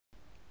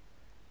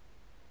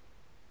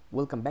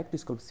Welcome back to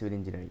School of Civil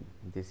Engineering.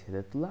 This is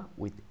Hedaetullah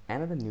with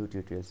another new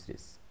tutorial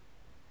series.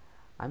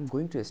 I'm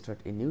going to start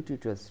a new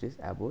tutorial series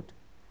about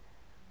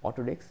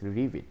Autodesk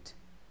Revit.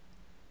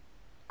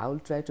 I will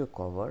try to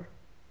cover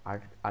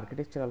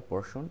architectural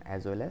portion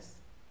as well as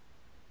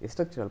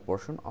structural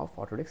portion of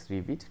Autodesk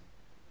Revit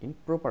in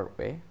proper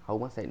way, how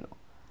much I know.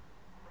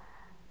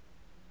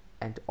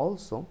 And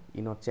also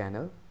in our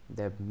channel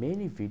there are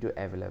many video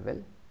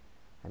available.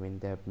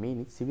 There are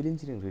many civil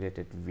engineering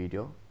related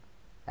video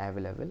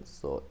available,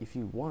 so if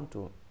you want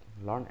to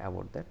learn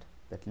about that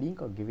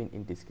link are given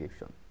in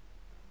description.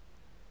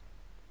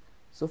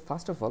 So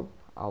first of all,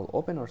 I'll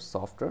open our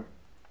software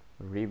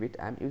Revit.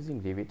 I'm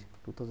using Revit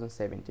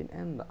 2017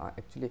 and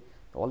actually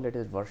all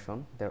latest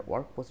version, their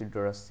work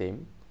procedure are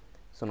same,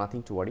 so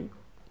nothing to worry,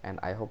 and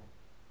I hope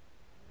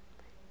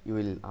you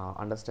will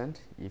understand.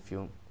 If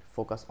you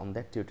focus on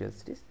that tutorial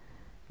series,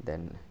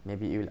 then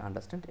maybe you will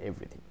understand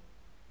everything.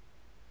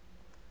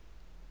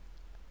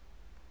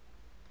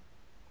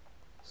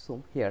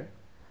 So here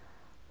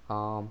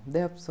they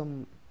have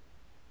some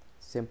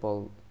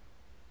simple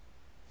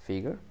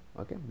figure.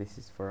 Okay, this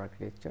is for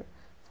architecture,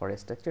 for a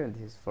structure, and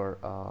this is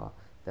for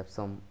they have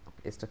some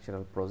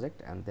structural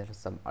project and there is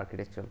some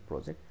architectural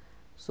project.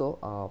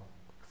 So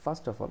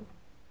first of all,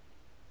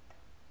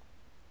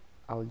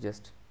 I will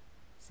just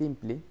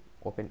simply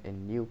open a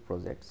new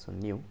project. So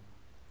new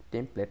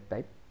template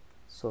type.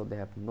 So they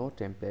have no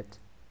template.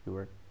 You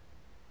are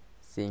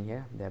seeing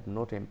here they have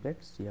no template,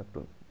 so you have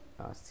to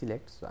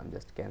select. So I'm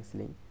just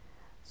cancelling.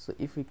 So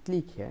if we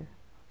click here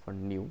for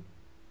new,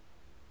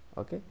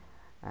 okay,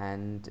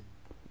 and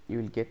you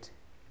will get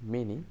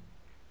many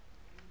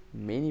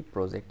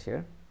project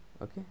here.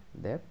 Okay,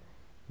 there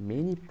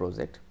many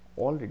project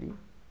already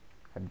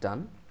have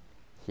done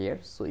here.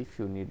 So if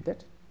you need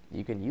that,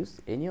 you can use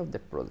any of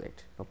that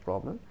project, no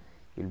problem.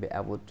 You'll be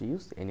able to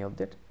use any of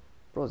that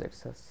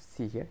projects. So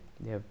see here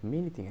they have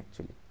many things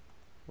actually.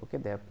 Okay,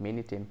 they have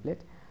many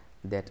template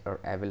that are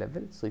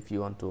available. So if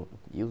you want to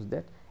use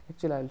that,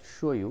 actually I'll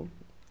show you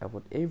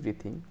about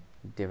everything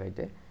day by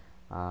day,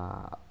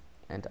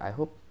 and I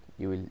hope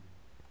you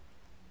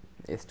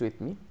will stay with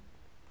me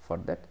for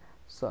that.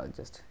 So I'll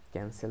just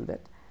cancel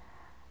that,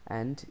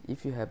 and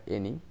if you have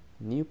any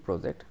new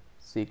project,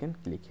 so you can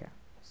click here.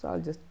 So I'll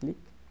just click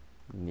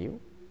new,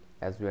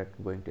 as we are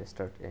going to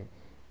start a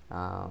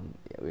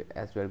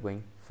as we are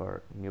going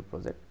for new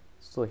project.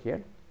 So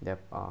here the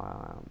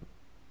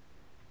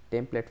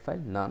template file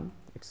none,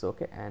 it's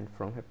okay, and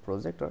from here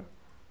project or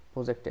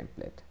project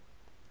template.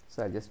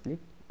 So I'll just click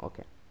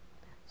OK.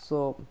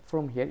 So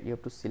from here you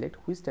have to select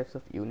which types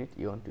of unit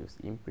you want to use,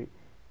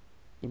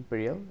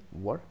 imperial,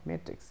 war,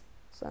 matrix.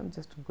 So I'm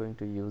just going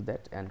to use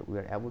that, and we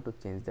are able to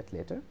change that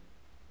later.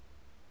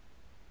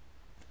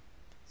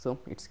 So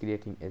it's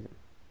creating a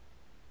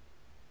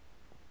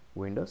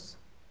windows.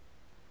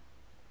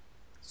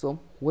 So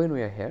when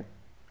we are here,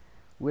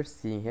 we're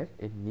seeing here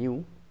a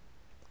new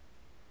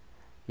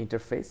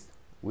interface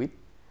with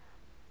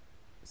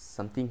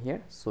something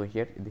here. So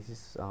here this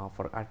is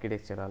for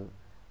architectural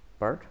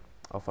part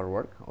of our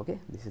work. Okay,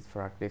 this is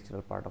for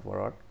architectural part of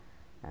our work,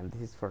 and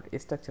this is for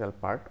structural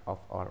part of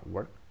our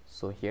work.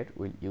 So here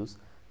we'll use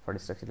for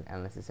structural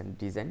analysis and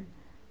design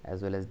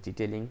as well as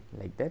detailing,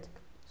 like that.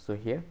 So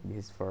here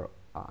this is for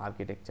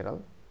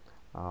architectural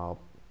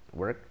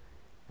work,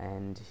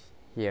 and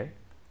here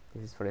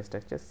this is for a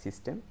structure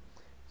system.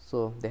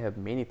 So they have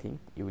many things.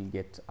 You will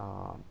get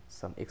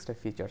some extra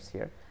features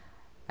here,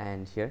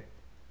 and here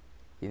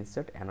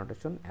insert,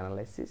 annotation,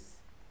 analysis,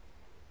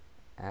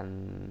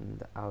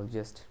 and I'll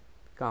just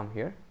come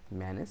here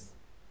manage.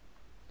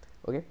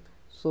 Okay,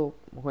 so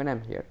when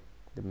I'm here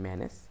the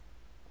manage,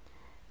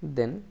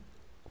 then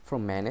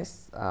from manage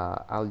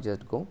I'll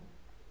just go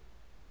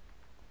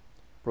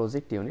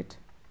project unit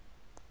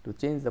to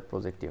change the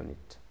project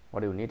unit.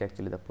 What you need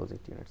actually the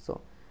project unit.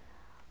 So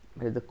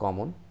here is the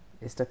common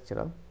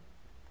structural.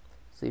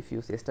 So if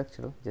you say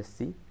structural, just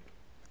see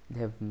they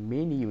have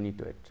many unit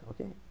to it.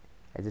 Okay,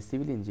 as a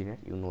civil engineer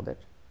you know that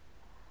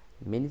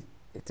many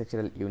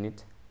structural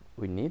unit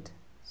we need.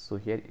 So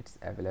here it's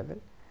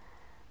available,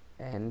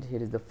 and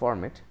here is the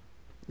format.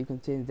 You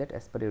can change that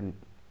as per your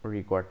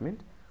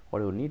requirement, what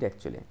you need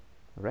actually,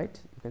 right?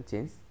 You can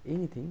change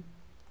anything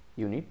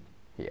you need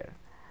here.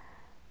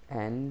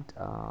 And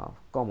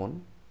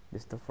common,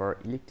 this is for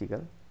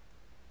electrical.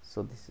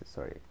 So this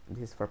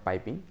is for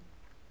piping,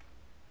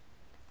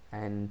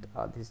 and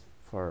this is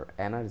for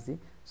energy.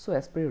 So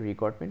as per your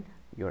requirement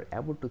you are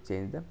able to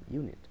change the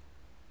unit.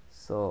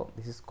 So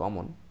this is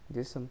common.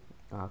 This is some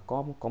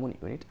common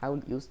unit. I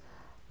will use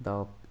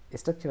the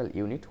structural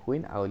unit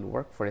when I will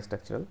work for a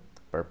structural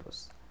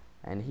purpose.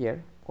 And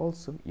here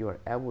also you are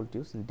able to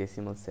use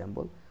decimal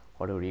symbol,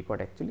 what you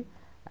record actually,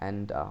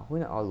 and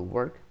when I will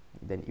work,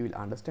 then you will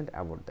understand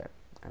about that.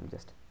 I'm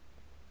just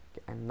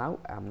okay, and now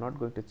I'm not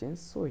going to change.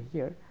 So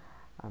here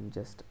I'm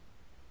just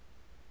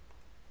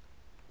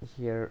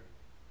here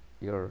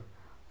your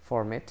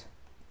format.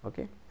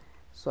 Okay,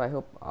 so I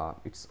hope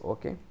it's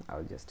okay.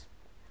 I'll just,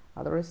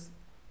 otherwise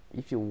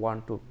if you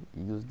want to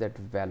use that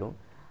value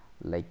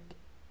like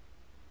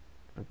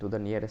to the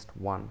nearest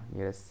 1,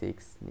 nearest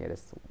 6,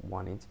 nearest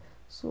 1 inch.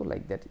 So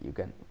like that you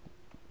can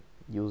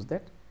use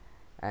that,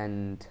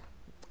 and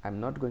I'm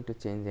not going to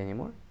change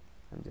anymore.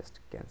 I'm just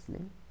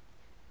cancelling.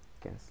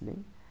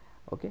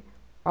 Okay,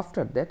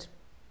 after that,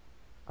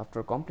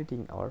 after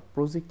completing our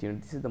project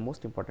unit, this is the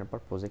most important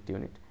part, project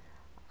unit.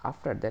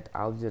 After that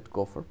I'll just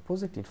go for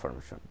project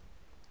information.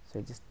 So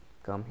I just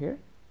come here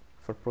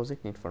for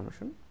project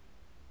information.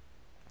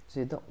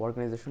 See the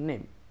organization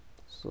name.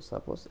 So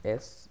suppose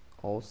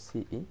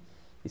SOCE,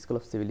 School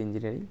of Civil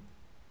Engineering,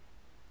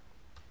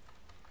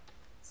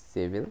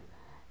 Civil,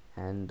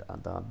 and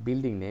the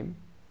building name,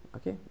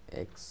 okay,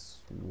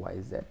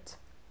 XYZ,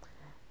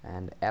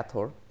 and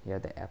author, here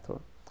the author.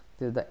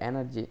 This is the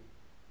energy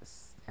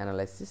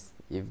analysis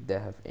if they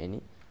have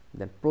any,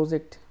 then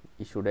project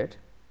issue date,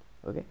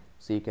 okay,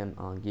 so you can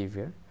give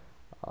here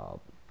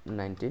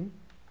 19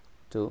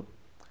 to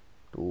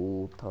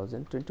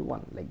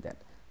 2021, like that.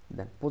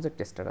 Then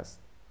project status,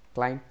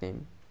 client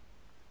name,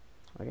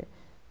 okay,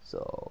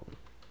 so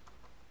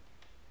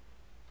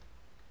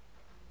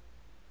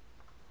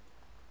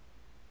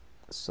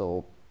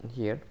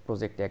here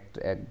project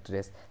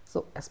address.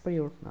 So as per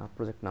your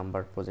project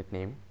number, project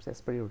name, so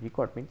as per your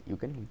requirement you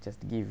can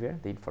just give here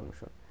the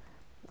information,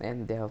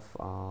 and they have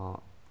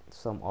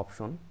some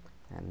option,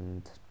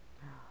 and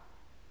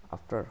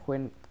after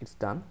when it's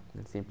done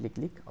then simply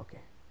click OK,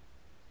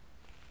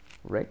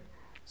 right?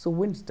 So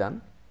when it's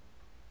done,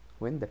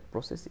 when that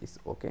process is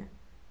okay,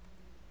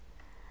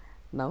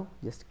 now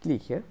just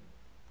click here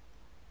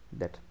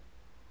that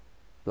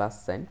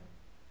plus sign,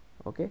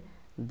 okay,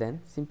 then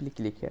simply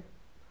click here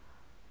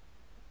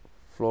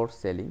floor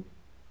ceiling,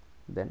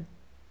 then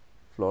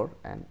floor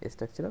and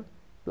structural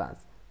plans.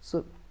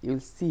 So you will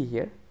see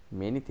here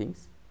many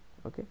things,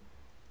 okay,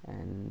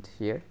 and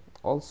here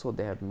also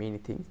they have many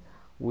things.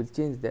 We'll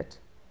change that,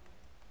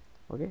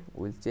 okay,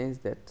 we'll change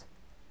that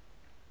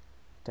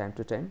time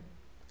to time,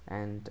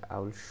 and I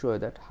will show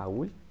that how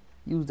we'll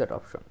use that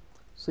option.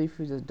 So if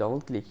you just double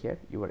click here,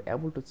 you are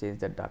able to change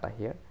that data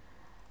here,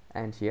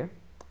 and here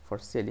for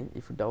ceiling,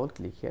 if you double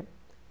click here,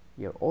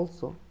 you are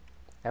also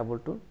able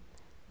to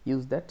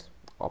use that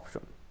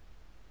option,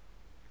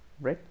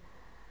 right?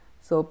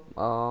 So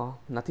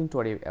nothing to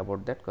worry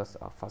about that, because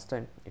first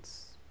time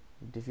it's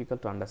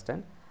difficult to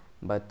understand,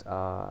 but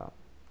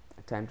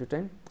time to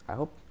time I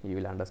hope you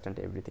will understand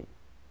everything.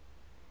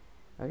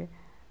 Okay,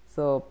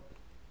 so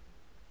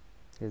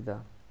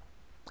here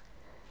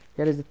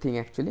is the thing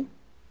actually,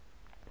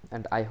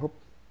 and I hope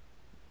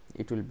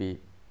it will be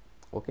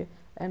okay.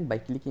 And by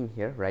clicking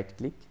here, right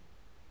click,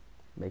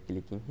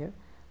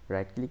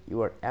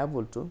 you are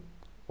able to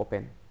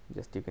open.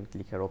 Just you can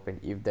click here open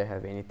if they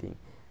have anything.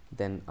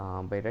 Then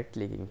by right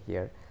clicking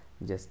here,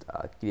 just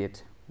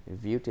create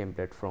view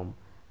template from.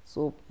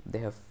 So they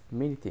have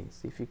many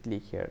things. If you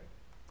click here,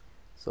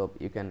 so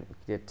you can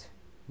create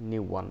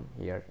new one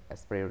here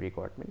as per your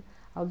requirement.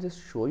 I'll just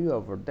show you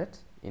about that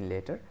in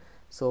later.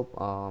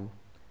 So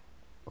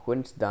when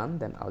it's done,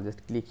 then I'll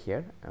just click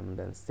here and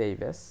then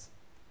save as,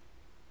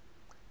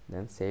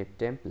 then save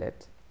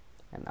template,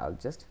 and I'll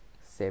just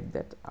save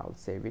that. I'll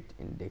save it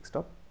in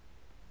desktop.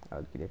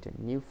 I'll create a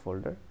new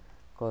folder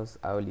because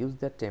I will use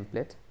that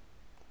template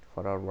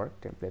for our work,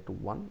 template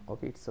 1.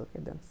 Okay, it's okay,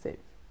 then save.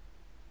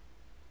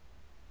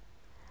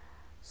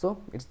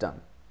 So it's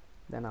done.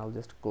 Then I'll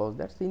just close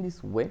that. So in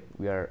this way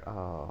we are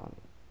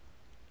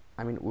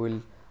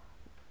we'll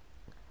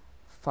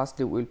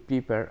firstly we'll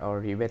prepare our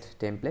Revit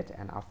template,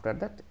 and after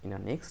that in our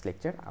next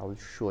lecture I will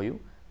show you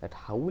that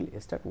how we'll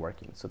start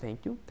working. So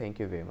thank you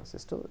very much.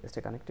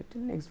 Stay connected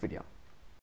till next video.